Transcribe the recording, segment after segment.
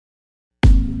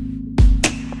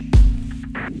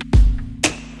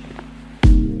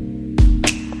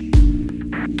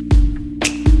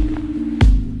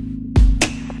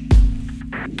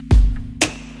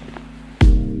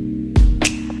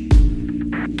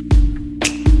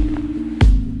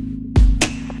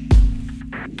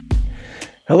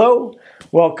Hello,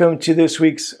 welcome to this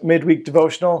week's midweek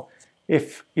devotional.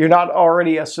 If you're not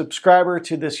already a subscriber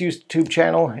to this YouTube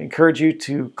channel, I encourage you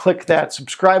to click that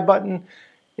subscribe button.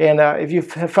 And if you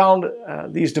have found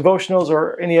these devotionals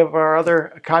or any of our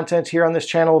other content here on this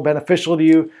channel beneficial to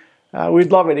you,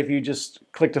 we'd love it if you just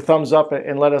clicked a thumbs up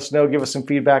and let us know, give us some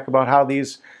feedback about how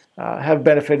these have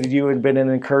benefited you and been an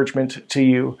encouragement to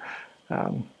you.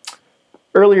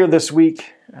 Earlier this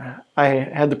week, I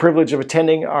had the privilege of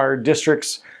attending our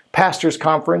district's pastors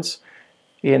conference.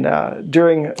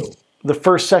 During the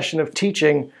first session of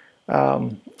teaching,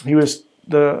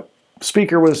 the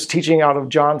speaker was teaching out of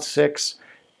John 6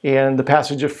 and the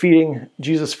passage of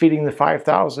Jesus feeding the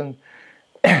 5,000.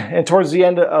 And towards the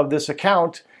end of this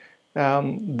account,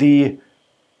 the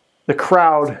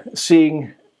crowd,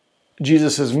 seeing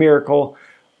Jesus' miracle,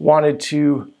 wanted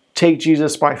to take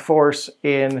Jesus by force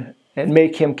and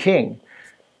make him king.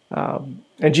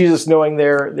 And Jesus, knowing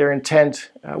their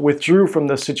intent, withdrew from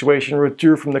the situation,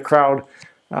 withdrew from the crowd,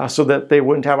 so that they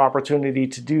wouldn't have opportunity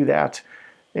to do that.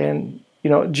 And,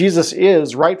 Jesus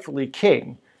is rightfully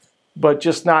king, but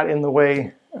just not in the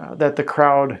way that the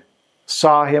crowd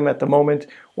saw him at the moment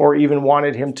or even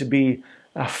wanted him to be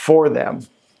for them.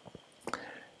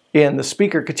 And the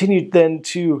speaker continued then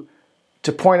to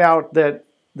point out that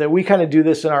we kind of do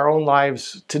this in our own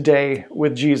lives today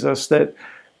with Jesus, that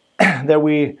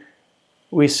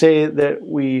we say that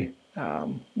we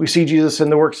see Jesus in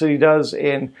the works that he does,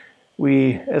 and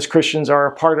we as Christians are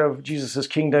a part of Jesus'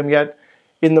 kingdom, yet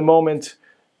in the moment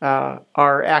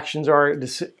our actions or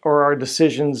our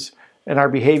decisions and our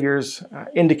behaviors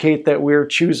indicate that we're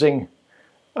choosing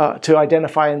to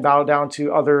identify and bow down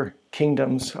to other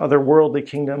kingdoms, other worldly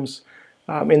kingdoms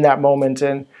in that moment.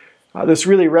 And this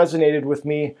really resonated with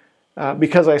me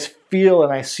because I feel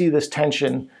and I see this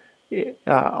tension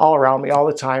all around me all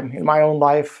the time in my own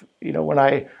life. When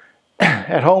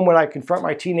at home, when I confront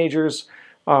my teenagers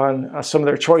on some of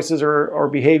their choices or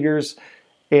behaviors,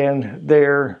 and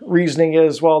their reasoning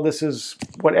is, well, this is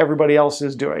what everybody else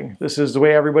is doing. This is the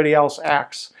way everybody else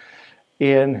acts.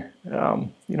 And,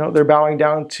 they're bowing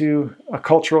down to a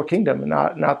cultural kingdom,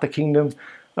 not the kingdom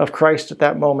of Christ at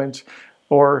that moment.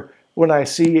 Or when I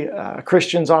see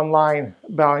Christians online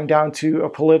bowing down to a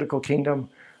political kingdom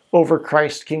over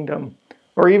Christ's kingdom,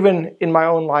 or even in my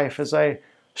own life as I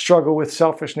struggle with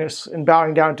selfishness and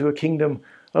bowing down to a kingdom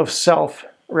of self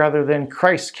rather than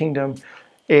Christ's kingdom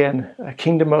and a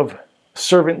kingdom of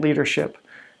servant leadership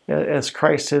as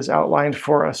Christ has outlined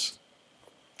for us.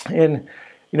 And,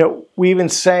 we even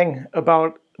sang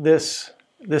about this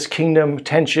kingdom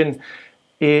tension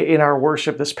in our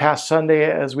worship this past Sunday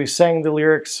as we sang the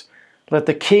lyrics, "Let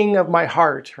the King of my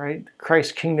heart," right,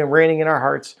 Christ's kingdom reigning in our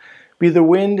hearts, "be the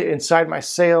wind inside my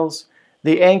sails,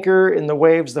 the anchor in the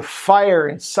waves, the fire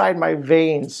inside my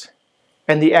veins,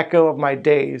 and the echo of my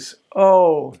days.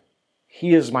 Oh,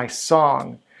 he is my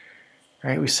song."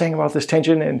 Right? We sang about this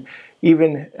tension, and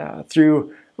even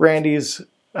through Randy's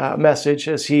message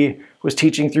as he was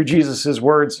teaching through Jesus'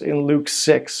 words in Luke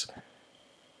 6,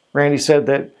 Randy said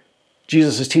that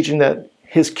Jesus is teaching that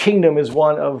his kingdom is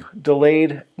one of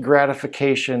delayed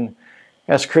gratification.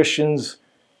 As Christians,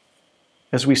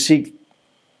 as we seek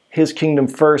his kingdom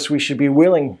first, we should be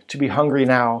willing to be hungry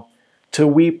now, to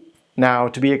weep now,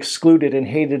 to be excluded and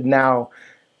hated now,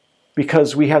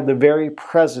 because we have the very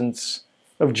presence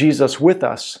of Jesus with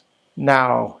us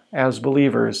now as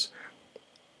believers.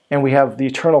 And we have the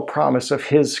eternal promise of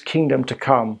his kingdom to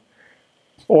come.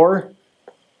 Or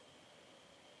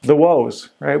the woes,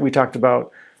 right? We talked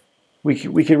about we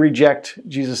could reject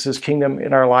Jesus' kingdom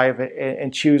in our life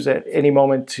and choose at any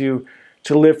moment to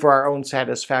live for our own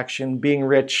satisfaction, being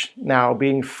rich now,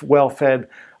 being well-fed,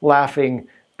 laughing,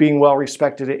 being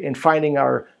well-respected, and finding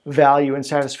our value and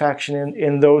satisfaction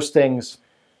in those things.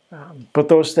 But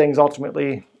those things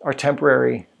ultimately are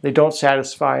temporary. They don't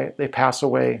satisfy, they pass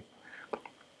away.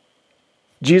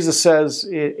 Jesus says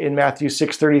in Matthew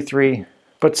 6:33,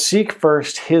 "But seek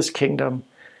first his kingdom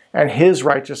and his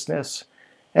righteousness,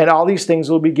 and all these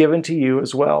things will be given to you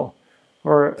as well."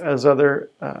 Or as other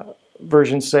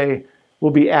versions say, will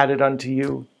be added unto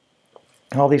you.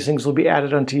 All these things will be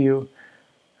added unto you.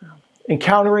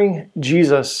 Encountering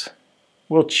Jesus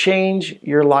will change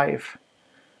your life.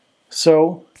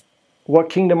 So, what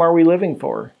kingdom are we living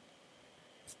for?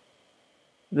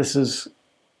 This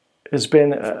has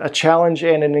been a challenge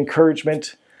and an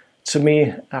encouragement to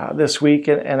me this week,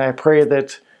 and I pray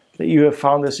that you have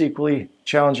found this equally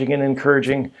challenging and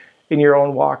encouraging in your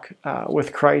own walk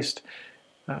with Christ.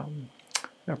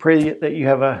 I pray that you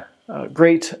have a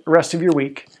great rest of your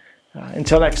week.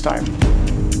 Until next time.